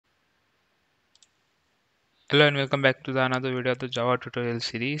Hello and welcome back to the another video of the Java tutorial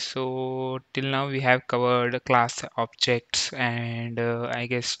series. So till now we have covered class, objects, and I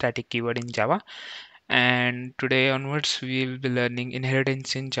guess static keyword in Java. And today onwards we will be learning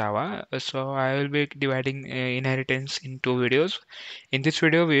inheritance in Java. So I will be dividing inheritance in two videos. In this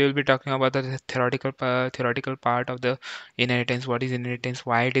video we will be talking about the theoretical part of the inheritance. What is inheritance?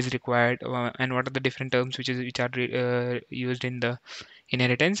 Why it is required? And what are the different terms which are used in the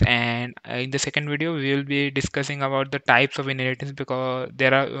inheritance. And in the second video we will be discussing about the types of inheritance, because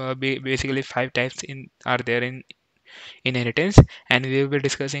there are basically five types in are there in inheritance, and we will be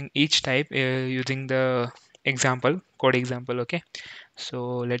discussing each type using the code example. Okay,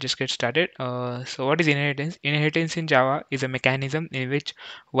 so let's just get started. So what is inheritance? Inheritance in Java is a mechanism in which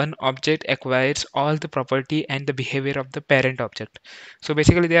one object acquires all the property and the behavior of the parent object. So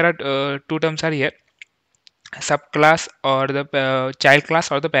basically there are two terms are here: subclass or the child class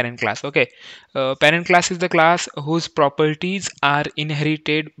or the parent class. Okay, parent class is the class whose properties are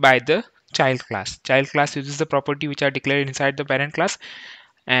inherited by the child class uses the property which are declared inside the parent class,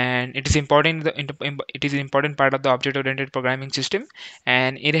 and it is important it is an important part of the object oriented programming system.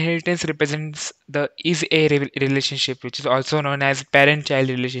 And inheritance represents the is a relationship which is also known as parent child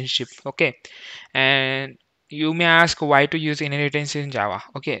relationship. Okay, and you may ask why to use inheritance in Java.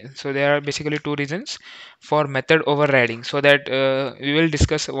 Okay, so there are basically two reasons: for method overriding, so that we will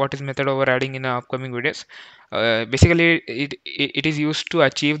discuss what is method overriding in our upcoming videos. Basically it is used to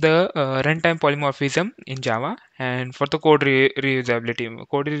achieve the runtime polymorphism in Java, and for the reusability.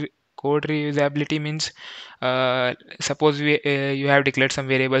 Code reusability means, suppose you have declared some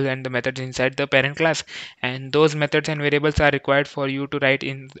variables and the methods inside the parent class, and those methods and variables are required for you to write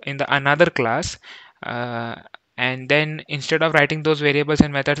in the another class. uh, and then instead of writing those variables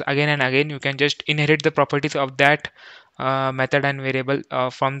and methods again and again, you can just inherit the properties of that method and variable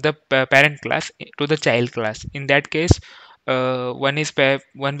from the parent class to the child class. In that case,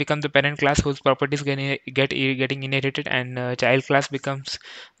 one becomes the parent class whose properties getting inherited, and child class becomes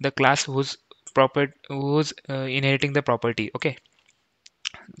the class who's inheriting the property. Okay,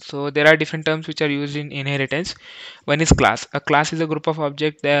 so there are different terms which are used in inheritance. One is class. A class is a group of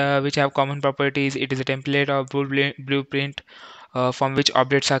objects which have common properties. It is a template or blueprint from which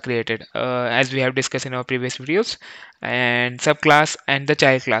objects are created, as we have discussed in our previous videos. And subclass and the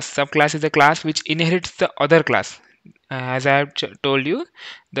child class. Subclass is a class which inherits the other class. As I have told you,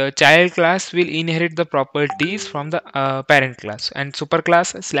 the child class will inherit the properties from the parent class, and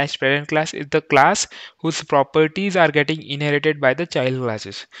superclass slash parent class is the class whose properties are getting inherited by the child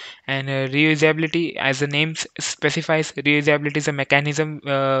classes. And reusability, as the name specifies, reusability is a mechanism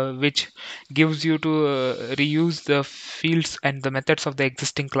which gives you to reuse the fields and the methods of the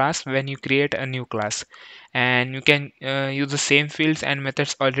existing class when you create a new class, and you can use the same fields and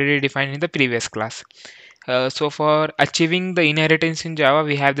methods already defined in the previous class. So for achieving the inheritance in Java,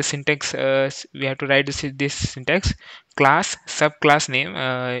 we have the syntax. We have to write this syntax: class, subclass name.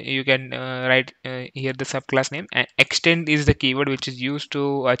 You can write here the subclass name, and extend is the keyword which is used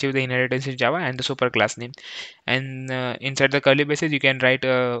to achieve the inheritance in Java, and the superclass name. And inside the curly braces, you can write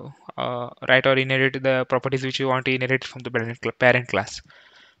or inherit the properties which you want to inherit from the parent class.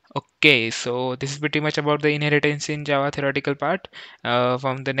 Okay, so this is pretty much about the inheritance in Java theoretical part.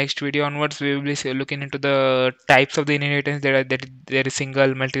 From the next video onwards, we will be looking into the types of the inheritance. There is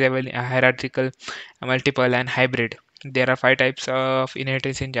single, multi-level, hierarchical, multiple, and hybrid. There are five types of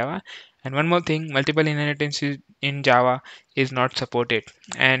inheritance in Java. And one more thing, multiple inheritance in Java is not supported,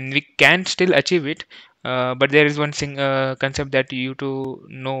 and we can still achieve it. But there is one concept that you to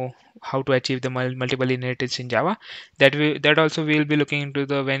know how to achieve the multiple inheritance in Java. That also we will be looking into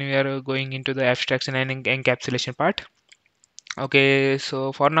the when we are going into the abstraction and encapsulation part. Okay,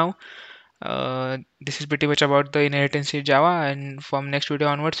 so for now, this is pretty much about the inheritance in Java, and from next video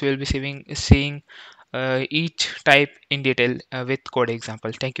onwards, we will be seeing each type in detail with code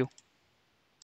example. Thank you.